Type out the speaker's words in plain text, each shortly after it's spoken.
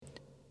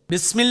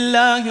بسم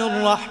الله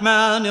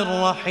الرحمن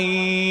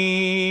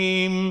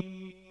الرحيم.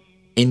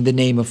 In the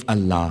name of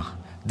Allah,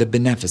 the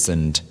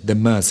Beneficent, the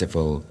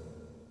Merciful.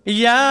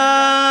 يا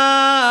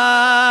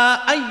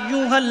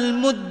أيها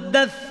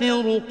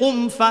المدثر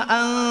قم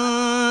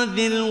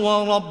فأنذر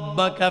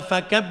وربك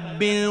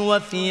فكبر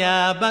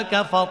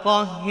وثيابك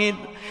فطهر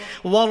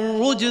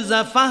والرجز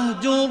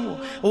فاهجر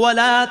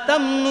ولا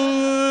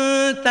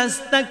تمنن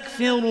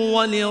تستكثر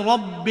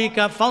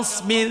ولربك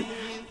فاصبر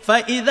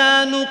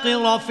فإذا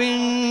نقر في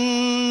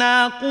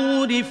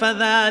الناقور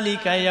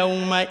فذلك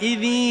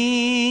يومئذ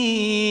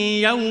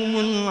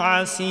يوم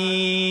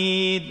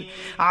عسير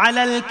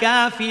على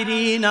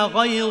الكافرين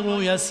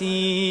غير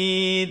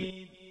يسير.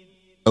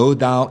 O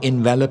thou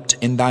enveloped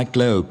in thy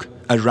cloak,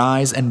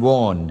 arise and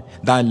warn,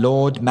 thy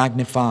Lord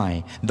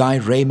magnify, thy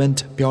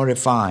raiment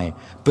purify,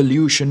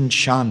 pollution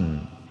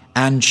shun,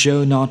 and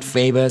show not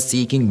favor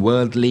seeking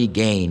worldly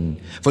gain.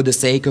 For the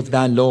sake of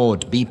thy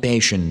Lord be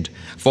patient,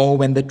 for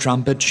when the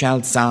trumpet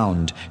shall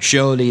sound,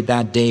 surely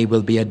that day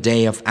will be a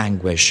day of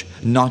anguish,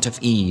 not of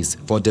ease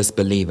for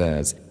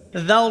disbelievers.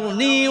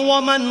 ذرني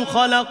ومن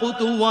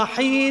خلقت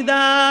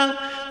وحيدا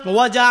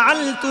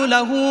وجعلت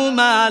له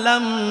مالا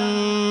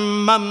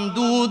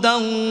ممدودا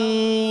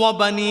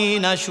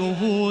وبنين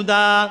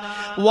شهودا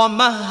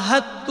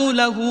ومهدت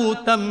له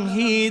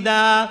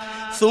تمهيدا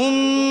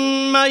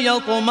ثم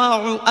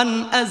يطمع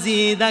أن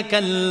أزيد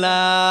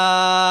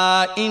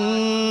كلا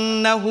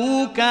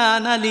إنه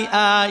كان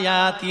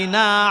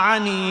لآياتنا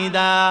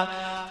عنيدا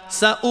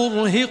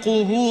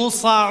سأرهقه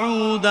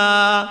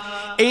صعودا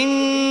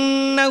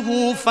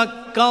إنه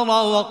فكر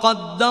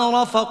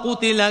وقدر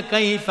فقتل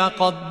كيف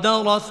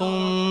قدر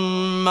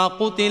ثم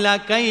قتل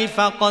كيف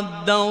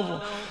قدر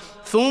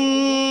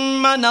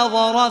ثم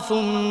نظر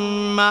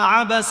ثم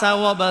عبس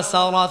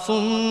وبسر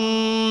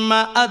ثم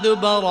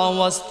أدبر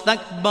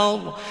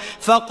واستكبر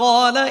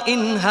فقال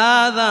إن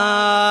هذا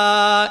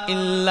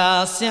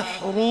إلا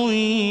سحر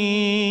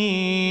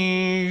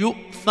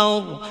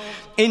يؤثر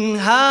إن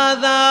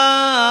هذا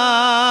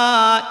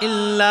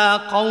إلا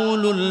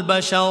قول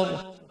البشر.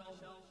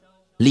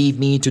 Leave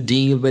me to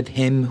deal with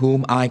him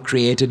whom I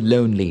created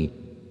lonely,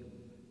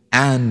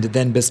 and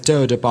then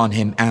bestowed upon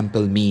him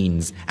ample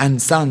means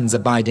and sons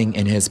abiding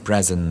in his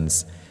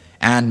presence,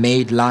 and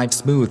made life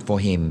smooth for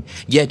him,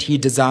 yet he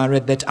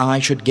desireth that I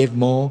should give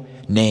more.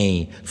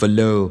 Nay, for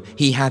lo,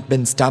 he hath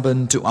been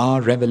stubborn to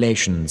our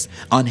revelations.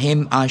 On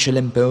him I shall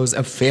impose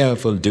a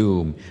fearful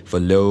doom. For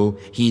lo,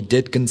 he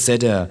did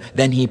consider,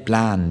 then he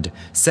planned.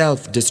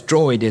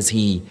 Self-destroyed is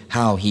he,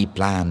 how he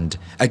planned.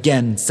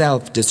 Again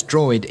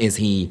self-destroyed is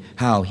he,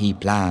 how he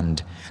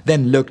planned.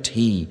 Then looked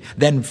he,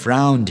 then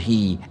frowned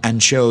he,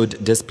 and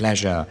showed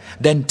displeasure.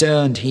 Then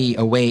turned he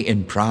away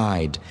in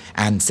pride,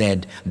 and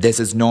said, This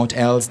is naught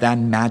else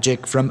than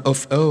magic from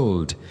of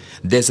old.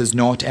 This is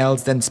naught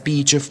else than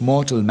speech of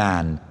mortal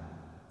man.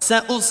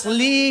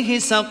 سأصليه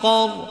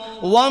سقر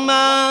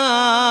وما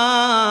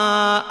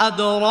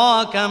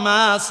أدراك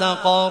ما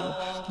سقر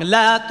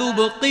لا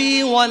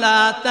تبقي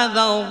ولا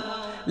تذر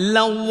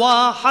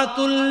لواحة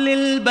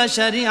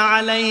للبشر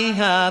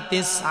عليها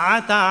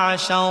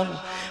 19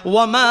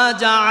 وما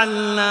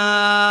جعلنا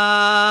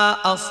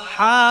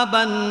أصحاب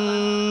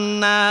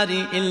النار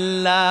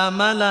إلا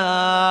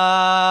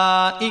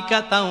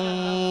ملائكة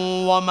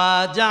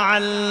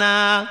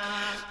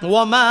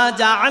وما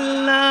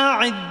جعلنا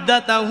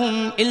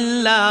عدتهم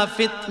إلا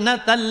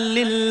فتنة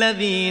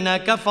للذين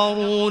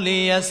كفروا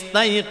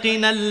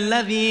ليستيقن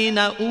الذين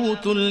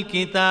أوتوا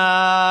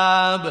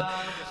الكتاب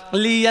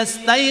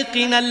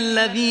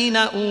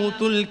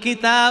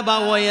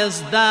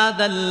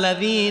ويزداد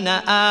الذين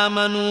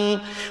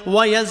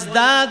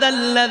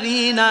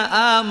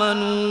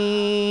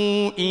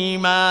آمنوا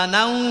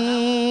إيمانا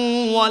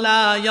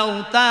ولا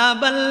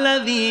يرتاب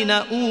الذين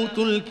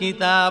أوتوا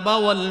الكتاب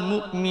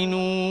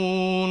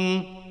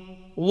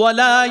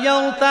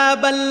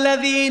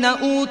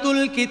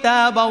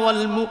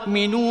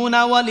والمؤمنون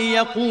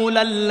وليقول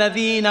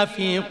الذين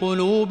في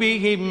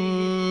قلوبهم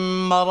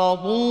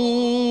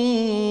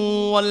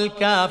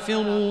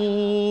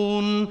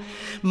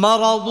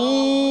مرض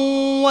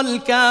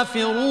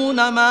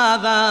والكافرون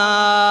ماذا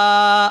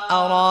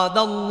أراد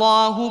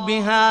الله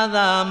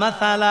بهذا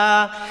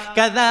مثلا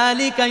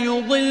كذلك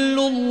يضل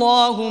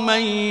الله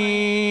من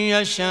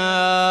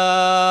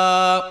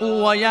يشاء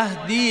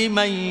ويهدي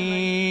من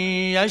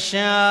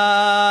يشاء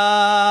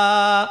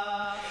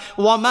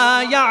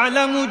وما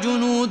يعلم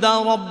جنود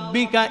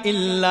ربك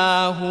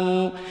إلا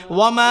هو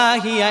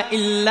وما هي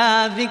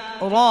إلا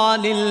ذكرى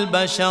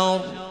للبشر.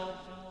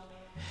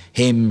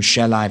 Him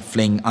shall I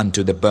fling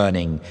unto the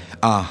burning.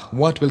 Ah,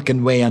 what will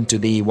convey unto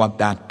thee what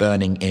that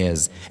burning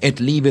is? It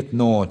leaveth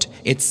naught,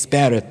 it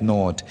spareth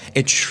naught,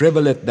 it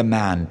shrivelleth the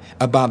man.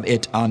 Above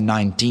it are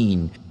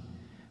 19.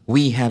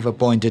 We have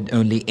appointed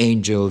only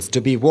angels to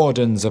be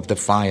wardens of the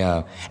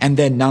fire, and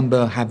their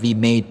number have we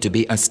made to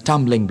be a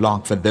stumbling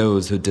block for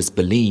those who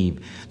disbelieve,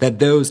 that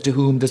those to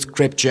whom the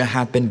scripture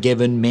hath been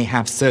given may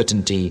have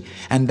certainty,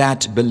 and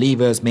that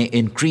believers may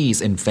increase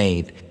in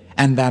faith.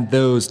 and that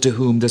those to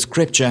whom the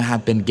scripture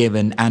had been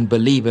given and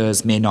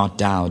believers may not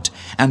doubt,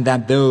 and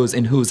that those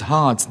in whose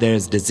hearts there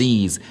is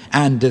disease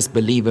and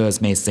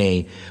disbelievers may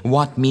say,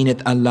 what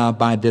meaneth Allah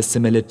by this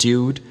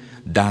similitude?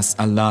 Thus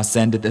Allah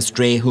sendeth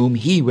astray whom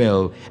He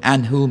will,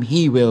 and whom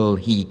He will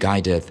He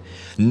guideth.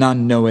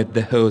 None knoweth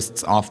the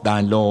hosts of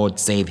thy Lord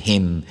save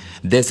Him.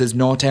 This is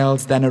naught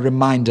else than a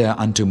reminder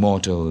unto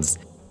mortals.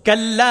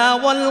 كلا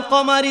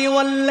والقمر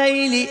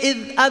والليل إذ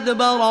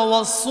أدبر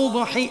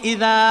والصبح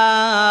إذا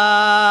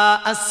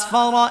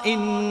أسفر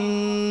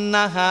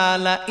إنها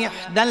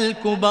لإحدى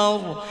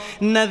الكبر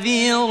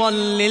نذيرا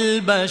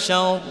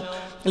للبشر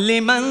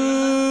لمن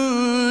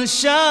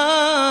شاء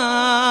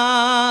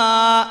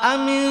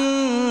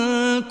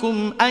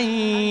منكم أن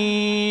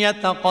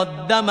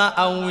يتقدم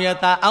أو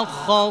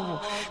يتأخر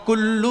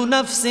كل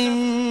نفس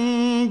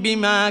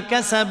بما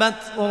كسبت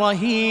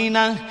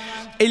رهينة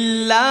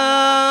إلا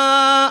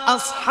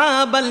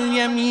أصحاب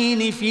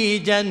اليمين في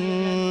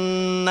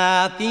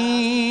جنات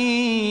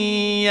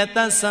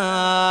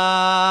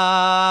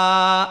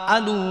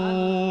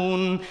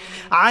يتساءلون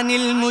عن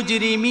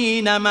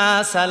المجرمين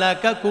ما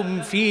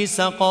سلككم في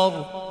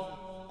سقر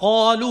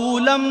قالوا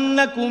لم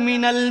نك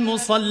من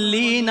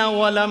المصلين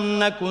ولم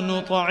نك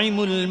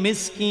نطعم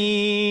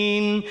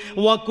المسكين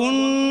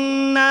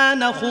وكنا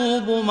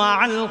نخوض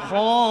مع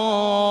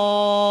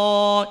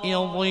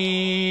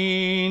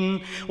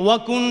الخائضين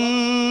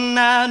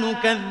وكنا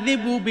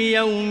نكذب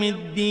بيوم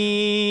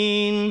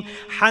الدين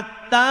حتى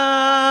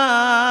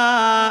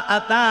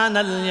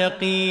أتانا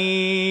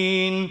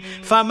اليقين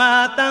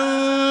فما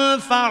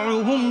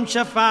تنفعهم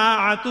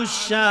شفاعة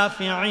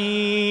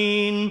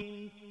الشافعين.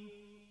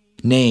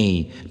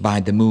 Nay, by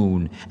the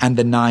moon, and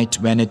the night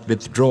when it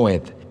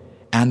withdraweth,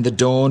 and the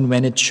dawn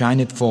when it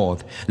shineth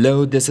forth,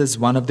 lo, this is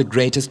one of the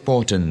greatest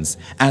portents,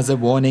 as a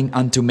warning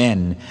unto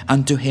men,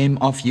 unto him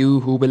of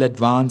you who will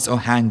advance or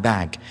hang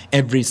back.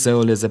 Every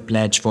soul is a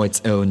pledge for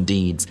its own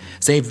deeds,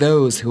 save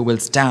those who will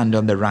stand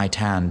on the right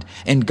hand.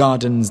 In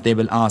gardens they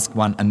will ask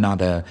one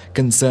another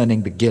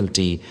concerning the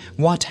guilty,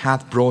 what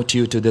hath brought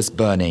you to this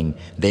burning?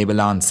 They will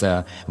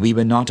answer, we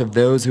were not of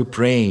those who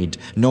prayed,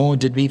 nor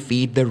did we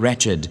feed the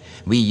wretched.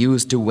 We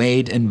used to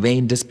wade in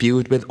vain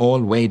dispute with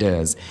all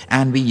waders,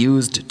 and we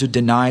used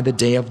to deny the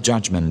day of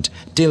judgment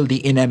till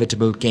the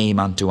inevitable came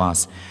unto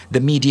us. The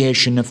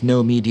mediation of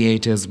no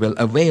mediators will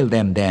avail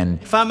them then.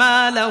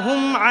 فما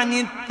لهم عن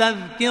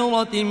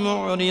التذكرة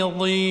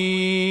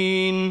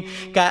معرضين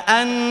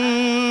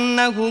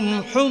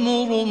كأنهم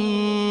حمر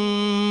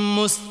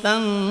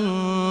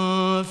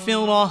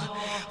مستنفرة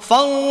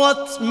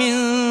فرت من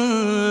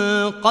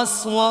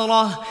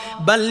قسورة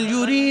بل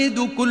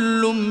يريد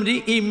كل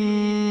امرئ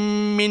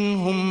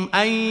منهم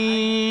أن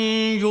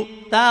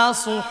يؤتى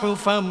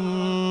صحفا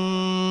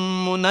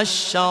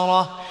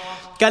منشرة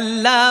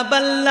كلا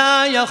بل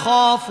لا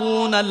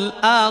يخافون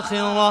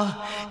الآخرة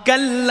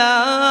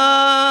كلا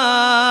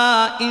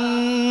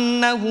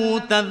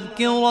إنه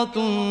تذكرة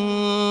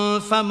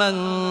فمن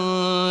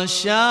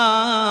شاء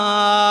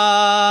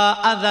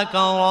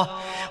ذكره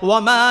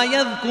وما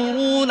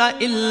يذكرون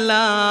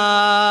إلا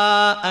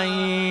أن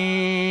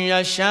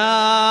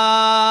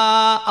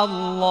يشاء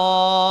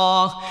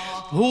الله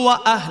هو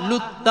أهل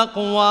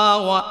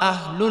التقوى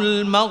وأهل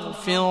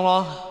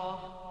المغفرة.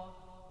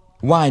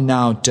 Why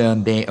now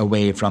turn they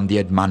away from the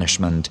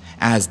admonishment,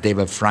 as they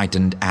were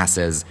frightened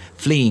asses,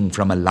 fleeing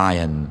from a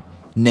lion?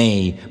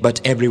 Nay,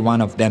 but every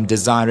one of them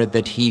desireth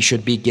that he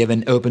should be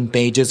given open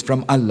pages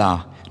from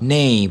Allah.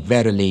 Nay,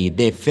 verily,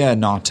 they fear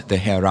not the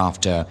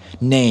hereafter.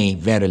 Nay,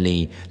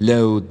 verily,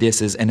 lo, this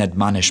is an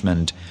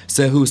admonishment.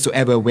 So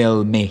whosoever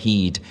will may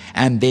heed,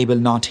 and they will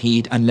not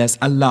heed unless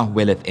Allah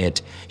willeth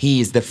it.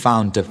 He is the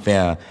fount of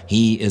fear,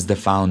 He is the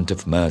fount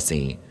of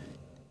mercy.